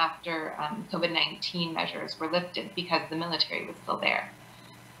reopen after COVID-19 measures were lifted because the military was still there.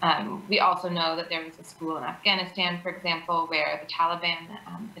 We also know that there was a school in Afghanistan, for example, where the Taliban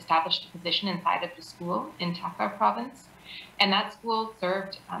established a position inside of the school in Takhar province. And that school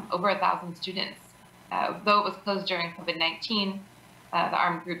served over 1,000 students. Though it was closed during COVID-19, the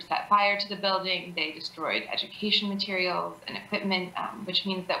armed groups set fire to the building. They destroyed education materials and equipment, which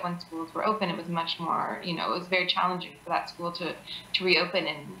means that when schools were open, it was much more, it was very challenging for that school to reopen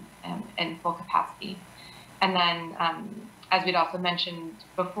in full capacity. And then as we'd also mentioned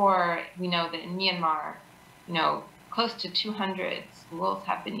before, we know that in Myanmar, close to 200 schools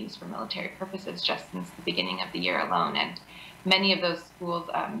have been used for military purposes just since the beginning of the year alone. And many of those schools,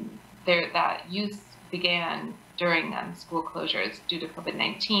 that use began during school closures due to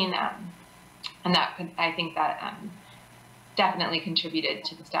COVID-19. And I think that definitely contributed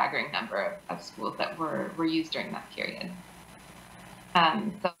to the staggering number of schools that were used during that period.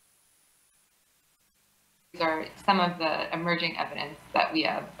 So these are some of the emerging evidence that we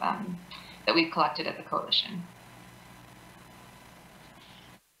have that we've collected at the coalition.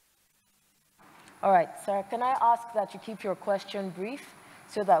 All right, Sarah, can I ask that you keep your question brief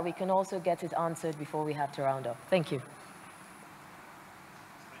so that we can also get it answered before we have to round up? Thank you.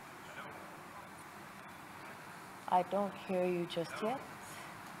 I don't hear you just yet.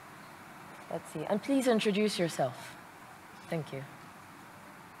 Let's see. And please introduce yourself. Thank you.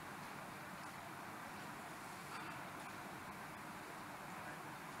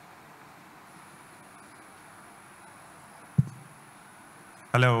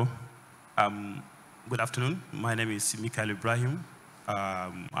 Hello. Good afternoon. My name is Mikhail Ibrahim.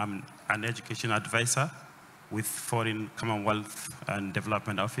 I'm an education advisor with Foreign Commonwealth and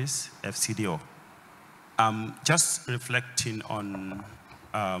Development Office, FCDO. Just reflecting on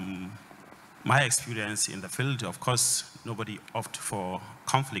my experience in the field. Of course, nobody opts for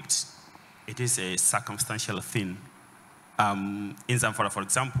conflict. It is a circumstantial thing. In Zamfara, for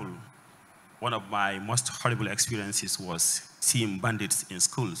example, one of my most horrible experiences was seeing bandits in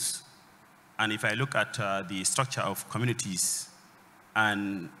schools. And if I look at the structure of communities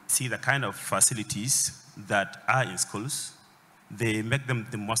and see the kind of facilities that are in schools, they make them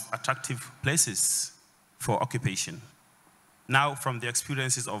the most attractive places for occupation. Now, from the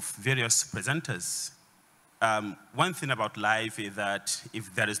experiences of various presenters, one thing about life is that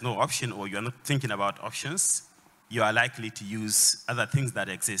if there is no option or you're not thinking about options, you are likely to use other things that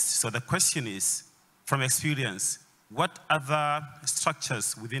exist. So the question is, from experience, what other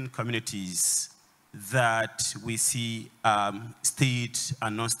structures within communities that we see state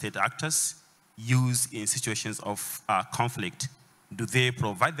and non-state actors use in situations of conflict? Do they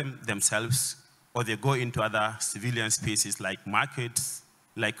provide them themselves, or they go into other civilian spaces like markets,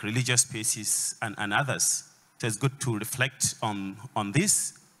 like religious spaces, and others? So it's good to reflect on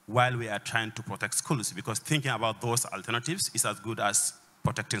this while we are trying to protect schools, because thinking about those alternatives is as good as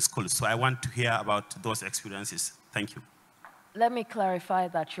protecting schools. So I want to hear about those experiences. Thank you. Let me clarify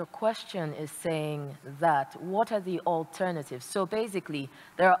that your question is saying that what are the alternatives? So basically,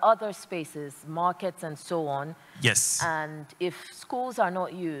 there are other spaces, markets and so on. Yes. And if schools are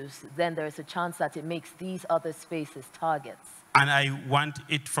not used, then there's a chance that it makes these other spaces targets. And I want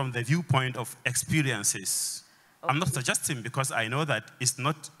it from the viewpoint of experiences. Okay. I'm not suggesting, because I know that it's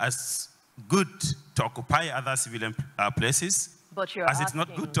not as good to occupy other civilian places, but you're as it's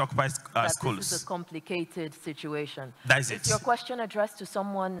not good to occupy schools. This is a complicated situation. That is it. Is your question addressed to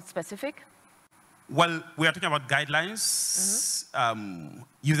someone specific? Well, we are talking about guidelines,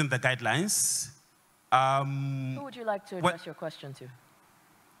 using the guidelines. Who would you like to address your question to?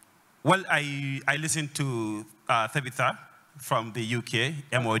 Well, I listened to Tabitha from the UK,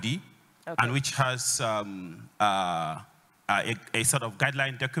 MOD, okay, and which has a sort of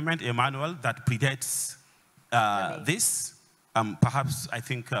guideline document, a manual that predates this. Perhaps I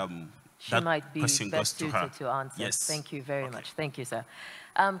think she might be best suited to answer. Yes. Thank you very much. Thank you, sir.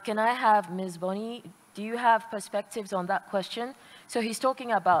 Can I have Ms. Boni? Do you have perspectives on that question? So he's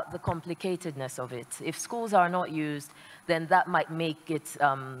talking about the complicatedness of it. If schools are not used, then that might make it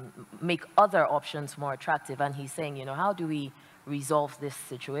make other options more attractive. And he's saying, you know, how do we resolve this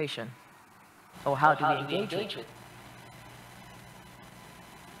situation, or how do we engage with it?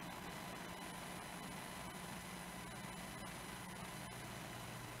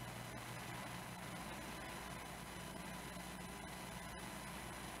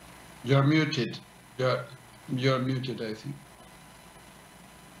 You're muted. You're muted, I think.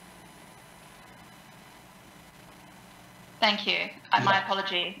 Thank you. My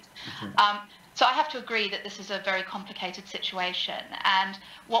apologies. Okay. So I have to agree that this is a very complicated situation. And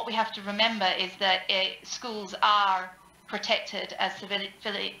what we have to remember is that schools are protected as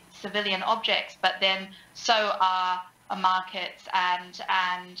civilian objects, but then so are markets and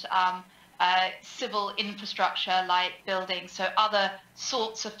civil infrastructure like buildings, so other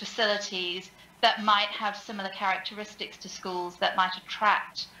sorts of facilities that might have similar characteristics to schools that might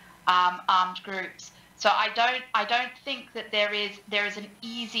attract armed groups. So I don't think that there is an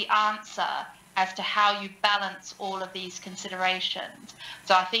easy answer as to how you balance all of these considerations.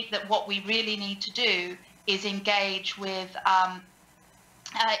 So I think that what we really need to do is engage with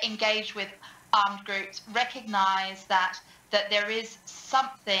armed groups recognize that there is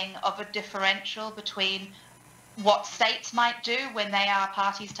something of a differential between what states might do when they are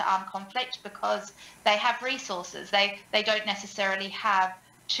parties to armed conflict, because they have resources. They don't necessarily have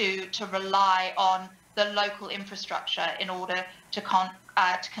to rely on the local infrastructure in order to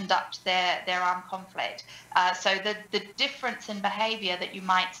conduct their armed conflict. So the difference in behavior that you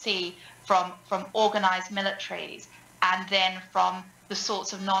might see from organized militaries and then from the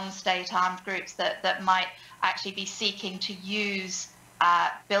sorts of non-state armed groups that might actually be seeking to use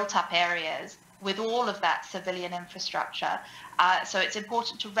built-up areas with all of that civilian infrastructure. So it's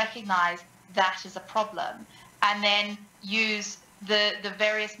important to recognize that as a problem and then use the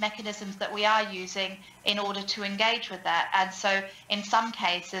various mechanisms that we are using in order to engage with that. And so in some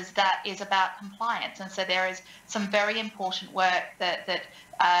cases that is about compliance. And so there is some very important work that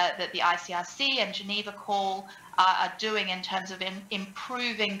the ICRC and Geneva call are doing in terms of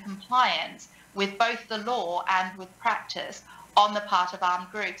improving compliance with both the law and with practice on the part of armed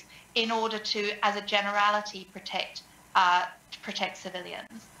groups in order to, as a generality, protect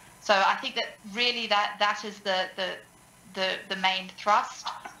civilians. So I think that really that is the main thrust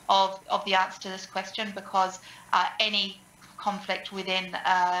of the answer to this question, because any conflict within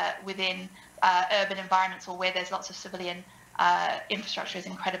urban environments or where there's lots of civilian infrastructure is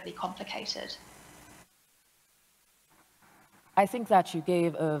incredibly complicated. I think that you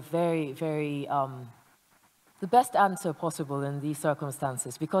gave a very, very the best answer possible in these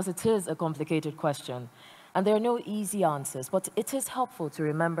circumstances, because it is a complicated question and there are no easy answers, but it is helpful to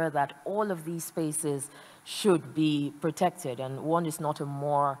remember that all of these spaces should be protected and one is not a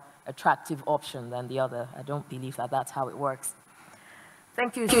more attractive option than the other. I don't believe that that's how it works.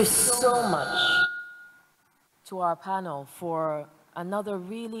 Thank you so much to our panel for another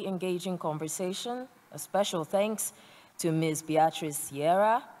really engaging conversation. A special thanks to Ms. Beatrice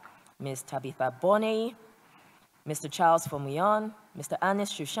Sierra, Ms. Tabitha Bonnet, Mr. Charles Fomuyan, Mr.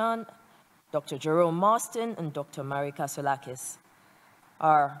 Anis Shushan, Dr. Jerome Marston, and Dr. Marika Tsolakis.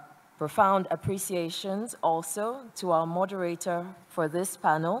 Our profound appreciations also to our moderator for this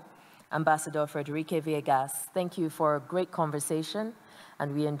panel, Ambassador Federico Villegas. Thank you for a great conversation,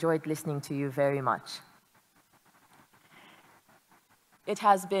 and we enjoyed listening to you very much. It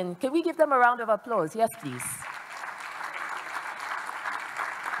has been, can we give them a round of applause? Yes, please.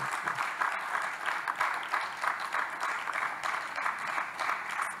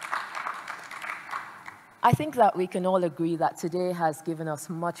 I think that we can all agree that today has given us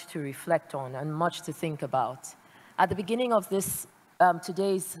much to reflect on and much to think about. At the beginning of this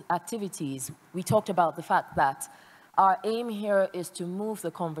today's activities, we talked about the fact that our aim here is to move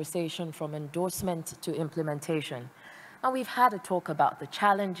the conversation from endorsement to implementation. And we've had a talk about the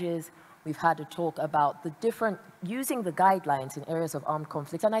challenges, we've had a talk about the different, using the guidelines in areas of armed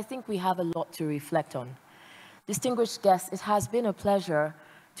conflict, and I think we have a lot to reflect on. Distinguished guests, it has been a pleasure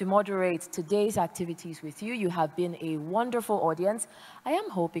to moderate today's activities with you. You have been a wonderful audience. I am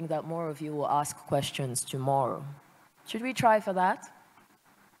hoping that more of you will ask questions tomorrow. Should we try for that?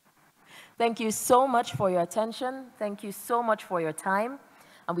 Thank you so much for your attention. Thank you so much for your time.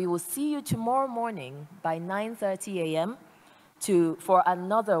 And we will see you tomorrow morning by 9:30 a.m. for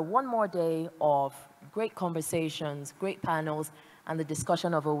one more day of great conversations, great panels, and the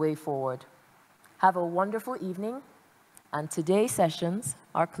discussion of a way forward. Have a wonderful evening. And today's sessions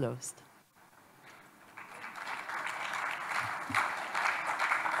are closed.